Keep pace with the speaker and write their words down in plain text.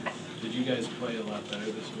Did you guys play a lot better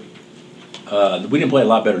this week? We didn't play a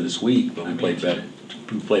lot better this week, but we played better.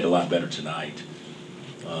 We played a lot better tonight.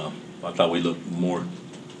 I thought we looked more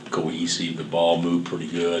cohesive. The ball moved pretty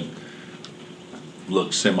good.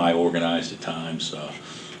 Looked semi-organized at times.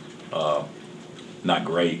 Not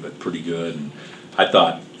great, but pretty good. And I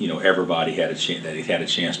thought, everybody had a chance. That he had a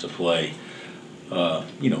chance to play.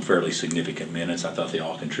 Fairly significant minutes. I thought they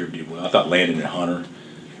all contributed well. I thought Landon and Hunter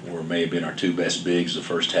may have been our two best bigs the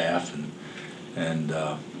first half, and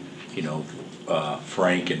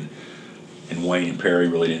Frank and Wayne and Perry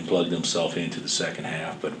really didn't plug themselves into the second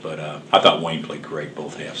half. But I thought Wayne played great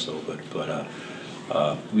both halves. So, but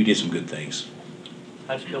we did some good things.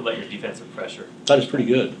 How did you feel about your defensive pressure? I thought it was pretty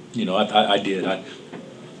good. I did.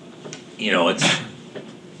 It's.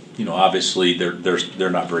 Obviously they're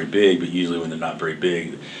not very big, but usually when they're not very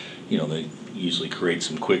big, they usually create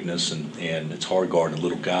some quickness, and it's hard guarding a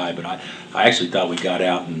little guy. But I actually thought we got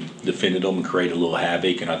out and defended them and created a little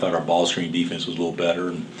havoc, and I thought our ball screen defense was a little better.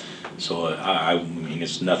 And so I mean,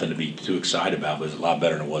 it's nothing to be too excited about, but it's a lot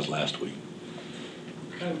better than it was last week.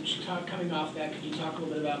 Coach, coming off that, could you talk a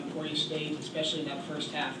little bit about Emporia State, especially in that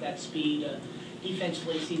first half? That speed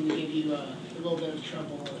defensively seemed to give you a little bit of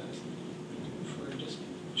trouble for just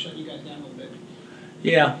shutting you guys down a little bit.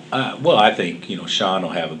 Yeah, well, I think Sean will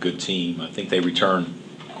have a good team. I think they returned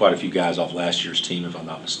quite a few guys off last year's team, if I'm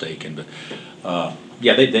not mistaken. But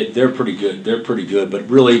yeah, they're pretty good. They're pretty good. But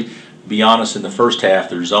really, be honest, in the first half,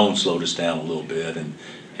 their zone slowed us down a little bit, and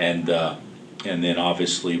then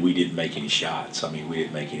obviously we didn't make any shots. I mean, we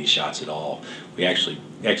didn't make any shots at all. We actually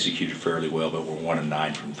executed fairly well, but we're 1 of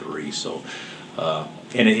 9 from 3. So,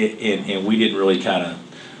 and we didn't really kind of.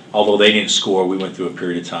 Although they didn't score, we went through a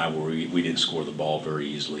period of time where we didn't score the ball very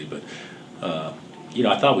easily. But, I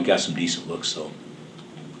thought we got some decent looks, though.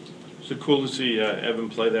 Is it cool to see Evan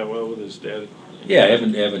play that well with his dad? Yeah,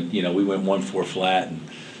 Evan, we went 1-4 flat and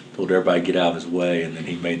told everybody to get out of his way, and then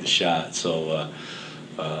he made the shot. So,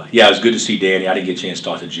 yeah, it was good to see Danny. I didn't get a chance to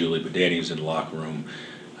talk to Julie, but Danny was in the locker room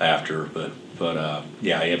after. But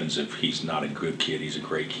yeah, Evan's, if he's not a good kid, he's a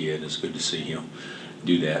great kid. It's good to see him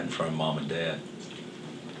do that in front of mom and dad.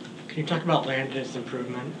 Can you talk about Landon's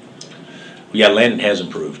improvement? Yeah, Landon has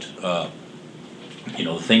improved. The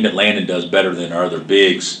thing that Landon does better than our other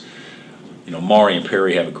bigs, Maury and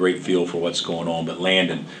Perry have a great feel for what's going on, but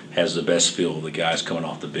Landon has the best feel of the guys coming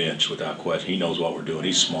off the bench without question. He knows what we're doing.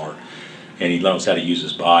 He's smart, and he knows how to use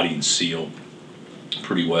his body and seal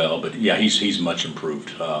pretty well. But yeah, he's much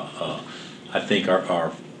improved. I think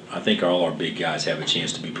all our big guys have a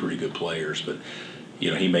chance to be pretty good players, but.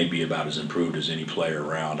 He may be about as improved as any player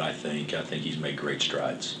around, I think. He's made great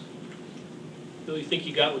strides. Bill, you think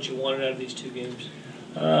you got what you wanted out of these 2 games?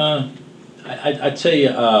 I'd tell you,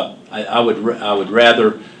 I would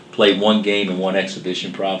rather play 1 game and 1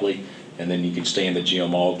 exhibition probably, and then you can stay in the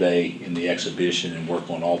gym all day in the exhibition and work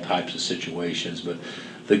on all types of situations. But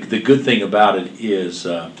the good thing about it is,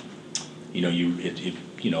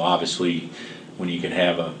 obviously when you can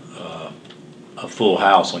have a full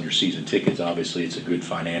house on your season tickets, obviously it's a good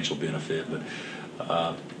financial benefit. But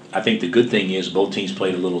I think the good thing is both teams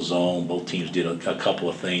played a little zone. Both teams did a couple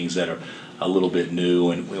of things that are a little bit new.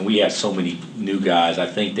 And when we have so many new guys, I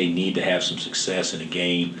think they need to have some success in a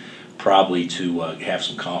game probably to have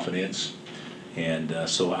some confidence. And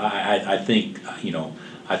so I think,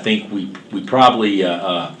 I think we probably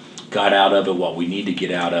got out of it what we need to get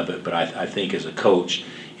out of it. But I think as a coach,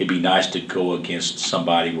 it'd be nice to go against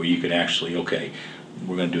somebody where you can actually, okay,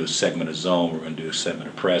 we're going to do a segment of zone, we're going to do a segment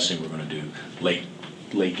of pressing, we're going to do late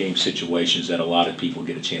game situations that a lot of people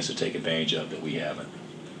get a chance to take advantage of that we haven't.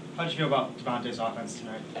 How did you feel about Devontae's offense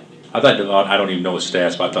tonight? I thought I don't even know his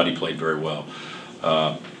stats, but I thought he played very well.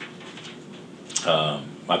 I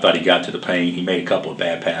thought he got to the paint. He made a couple of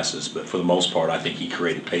bad passes, but for the most part, I think he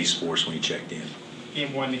created pace for us when he checked in.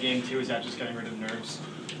 Game 1 to game 2, is that just getting rid of nerves?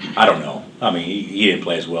 I don't know. I mean, he didn't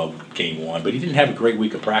play as well game 1, but he didn't have a great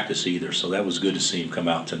week of practice either, so that was good to see him come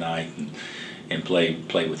out tonight and play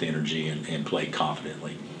with energy and play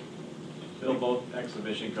confidently. Bill, both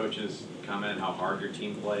exhibition coaches commented how hard your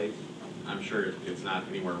team played. I'm sure it's not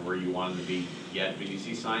anywhere where you want them to be yet, but do you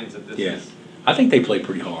see signs that this is? I think they play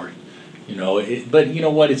pretty hard. But you know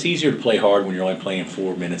what? It's easier to play hard when you're only playing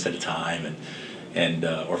 4 minutes at a time and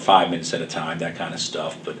or 5 minutes at a time, that kind of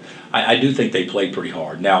stuff. But I do think they play pretty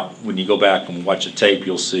hard. Now, when you go back and watch the tape,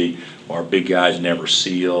 you'll see our big guys never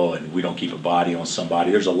seal and we don't keep a body on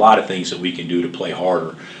somebody. There's a lot of things that we can do to play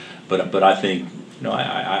harder. But I think,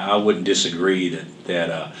 I wouldn't disagree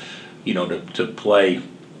that to play.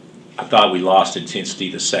 I thought we lost intensity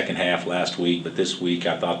the second half last week, but this week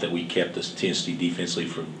I thought that we kept the intensity defensively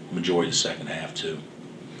for the majority of the second half too.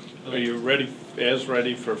 Are you ready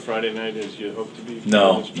for Friday night as you hope to be?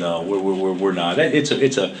 No, we're not. It's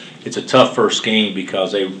a tough first game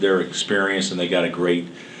because they're experienced and they got a great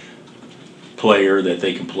player that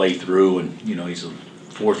they can play through, and he's the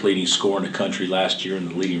fourth leading scorer in the country last year and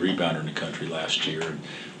the leading rebounder in the country last year. And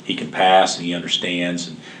he can pass and he understands,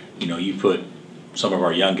 and you put some of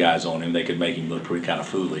our young guys on him, they could make him look pretty kind of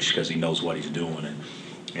foolish because he knows what he's doing,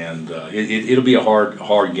 and it'll be a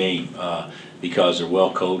hard game because they're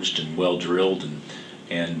well coached and well drilled,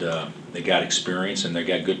 and they got experience and they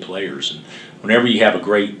got good players. And whenever you have a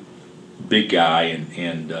great big guy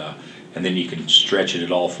and then you can stretch it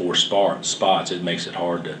at all four spots, it makes it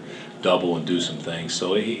hard to double and do some things.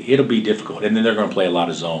 So it'll be difficult. And then they're going to play a lot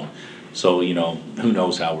of zone. So, who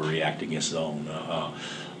knows how we react against zone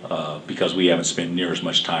because we haven't spent near as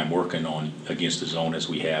much time working on against the zone as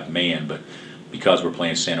we have man. But because we're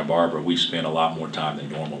playing Santa Barbara, we've spent a lot more time than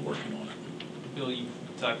normal working on it. Bill, you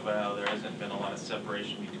talked about how there hasn't been a lot of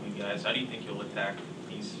separation between guys. How do you think you'll attack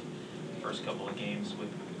these first couple of games? Do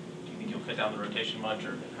you think you'll cut down the rotation much,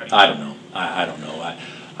 or how do you? I don't know. I don't know.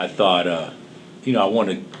 I thought, I want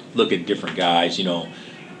to look at different guys.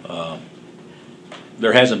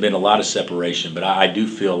 There hasn't been a lot of separation, but I do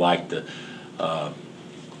feel like that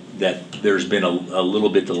there's been a little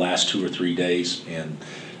bit the last 2 or 3 days, and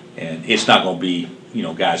it's not going to be,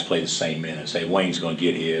 guys play the same minutes. Say Wayne's going to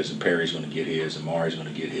get his, and Perry's going to get his, and Mari's going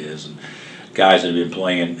to get his, and guys that have been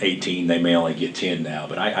playing 18, they may only get 10 now.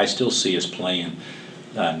 But I still see us playing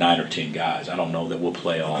 9 or 10 guys. I don't know that we'll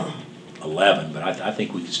play all 11, but I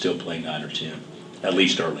think we can still play 9 or 10, at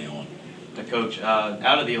least early on. Coach,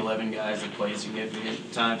 out of the 11 guys that played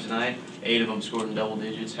significant time tonight, 8 of them scored in double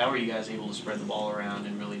digits. How are you guys able to spread the ball around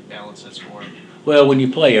and really balance that scoring? Well, when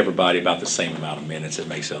you play everybody about the same amount of minutes,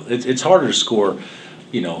 it's harder to score,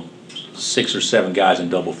 6 or 7 guys in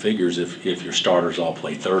double figures if your starters all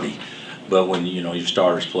play 30. But when your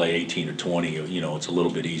starters play 18 or 20, it's a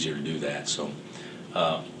little bit easier to do that. So,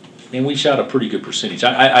 and we shot a pretty good percentage.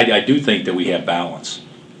 I do think that we have balance,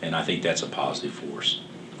 and I think that's a positive for us.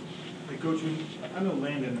 Hey, Coach, I know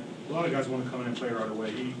Landon, a lot of guys want to come in and play right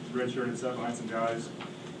away. He redshirted, sat behind some guys.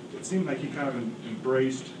 It seemed like he kind of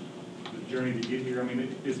embraced the journey to get here. I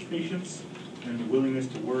mean, is patience and willingness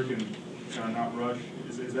to work and kind of not rush,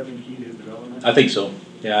 is that been key to his development? I think so.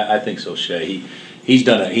 Yeah, I think so, Shay. He's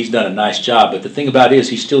done a nice job, but the thing about it is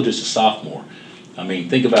he's still just a sophomore. I mean,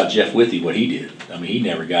 think about Jeff Withey, what he did. I mean, he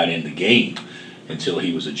never got in the game until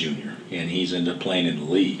he was a junior, and he's ended up playing in the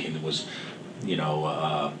league, and it was,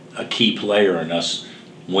 a key player in us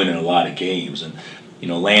winning a lot of games. And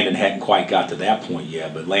Landon hadn't quite got to that point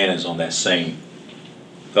yet, but Landon's on that same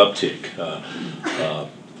uptick.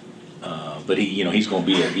 But he's going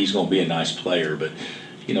to be a nice player. But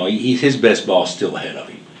his best ball's still ahead of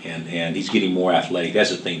him, and he's getting more athletic.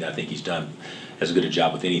 That's the thing that I think he's done as good a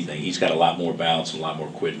job with anything. He's got a lot more bounce and a lot more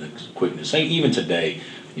quickness. Even today,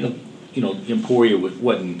 Emporia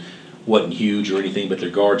wasn't huge or anything, but their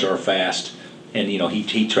guards are fast, and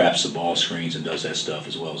he traps the ball screens and does that stuff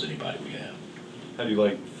as well as anybody we have. How do you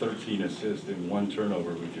like 13 assists and 1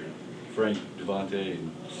 turnover with your Frank, Devontae,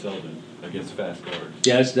 and Selden against fast guards?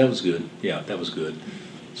 Yeah, that was good. Yeah, that was good.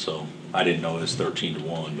 So I didn't know it was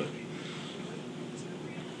 13-1, but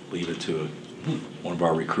leave it to one of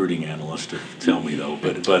our recruiting analysts to tell me though.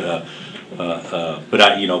 But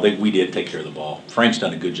we did take care of the ball. Frank's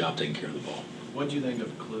done a good job taking care of the ball. What do you think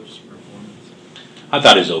of Cliff's performance? I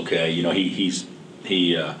thought it was okay.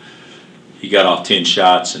 He got off 10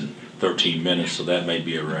 shots in 13 minutes, so that may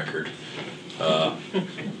be a record. But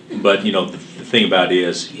the thing about it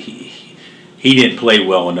is he didn't play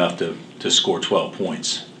well enough to score 12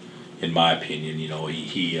 points, in my opinion.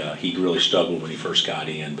 He really struggled when he first got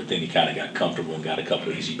in, but then he kind of got comfortable and got a couple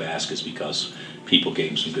of easy baskets because people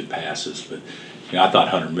gave him some good passes. But I thought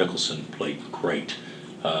Hunter Mickelson played great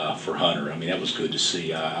for Hunter. I mean, that was good to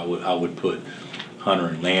see. I would put Hunter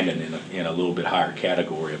and Landon in a little bit higher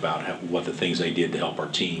category about what the things they did to help our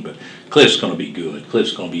team. But Cliff's going to be good.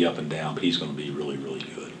 Cliff's going to be up and down, but he's going to be really, really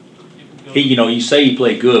good. You say he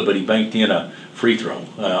played good, but he banked in a free throw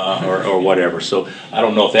or whatever. So I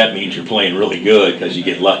don't know if that means you're playing really good because you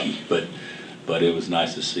get lucky, but it was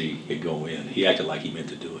nice to see it go in. He acted like he meant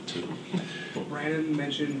to do it too. Brandon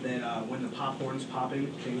mentioned that when the popcorn's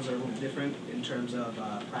popping, things are a little different in terms of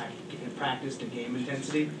practice to game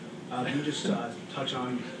intensity. Can you just touch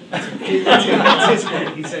on his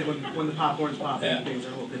point? He said when the popcorn's popping, things are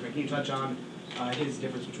a little different. Can you touch on his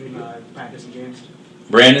difference between practice and games?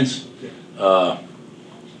 Brandon's? Yeah.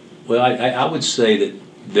 Well, I would say that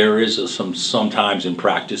there is sometimes in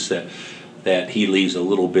practice that he leaves a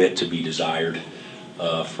little bit to be desired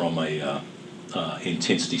from a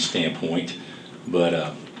intensity standpoint.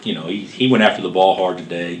 But, you know, he went after the ball hard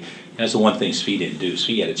today. That's the one thing Svi didn't do.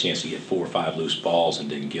 Svi had a chance to get 4 or 5 loose balls and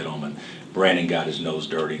didn't get them. And Brandon got his nose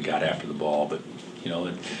dirty and got after the ball. But, you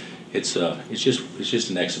know, it's just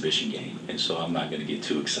an exhibition game. And so I'm not going to get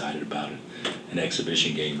too excited about it, an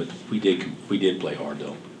exhibition game. But we did play hard,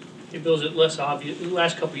 though. Hey, Bill, is it less obvious, the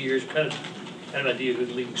last couple of years, kind of had an idea who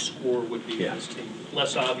the leading scorer would be Yeah. on this team?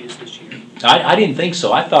 Less obvious this year? I didn't think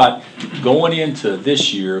so. I thought going into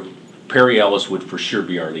this year, Perry Ellis would for sure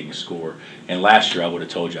be our leading scorer. And last year, I would have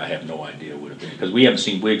told you I have no idea what it would have been. Because we haven't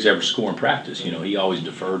seen Wiggs ever score in practice. You know, he always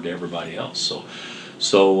deferred to everybody else.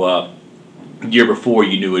 So the year before,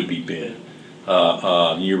 you knew it'd be Ben.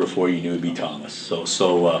 The year before, you knew it'd be Thomas.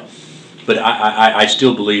 But I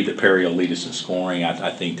still believe that Perry will lead us in scoring. I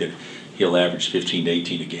think that he'll average 15 to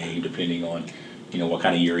 18 a game, depending on, you know, what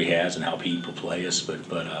kind of year he has and how people play us. But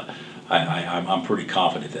I'm pretty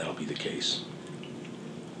confident that'll be the case.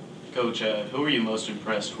 Coach, who were you most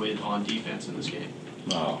impressed with on defense in this game?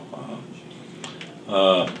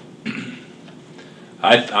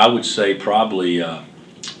 I would say probably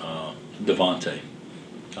Devontae.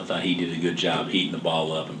 I thought he did a good job heating the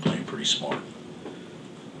ball up and playing pretty smart.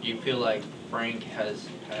 Do you feel like Frank has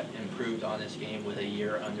improved on this game with a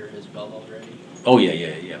year under his belt already? Oh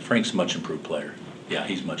yeah. Frank's a much improved player. Yeah,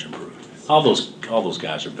 he's much improved. All those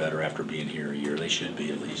guys are better after being here a year. They should be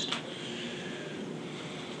at least.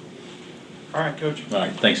 All right, Coach. All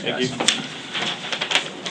right, thanks, Thank guys. you.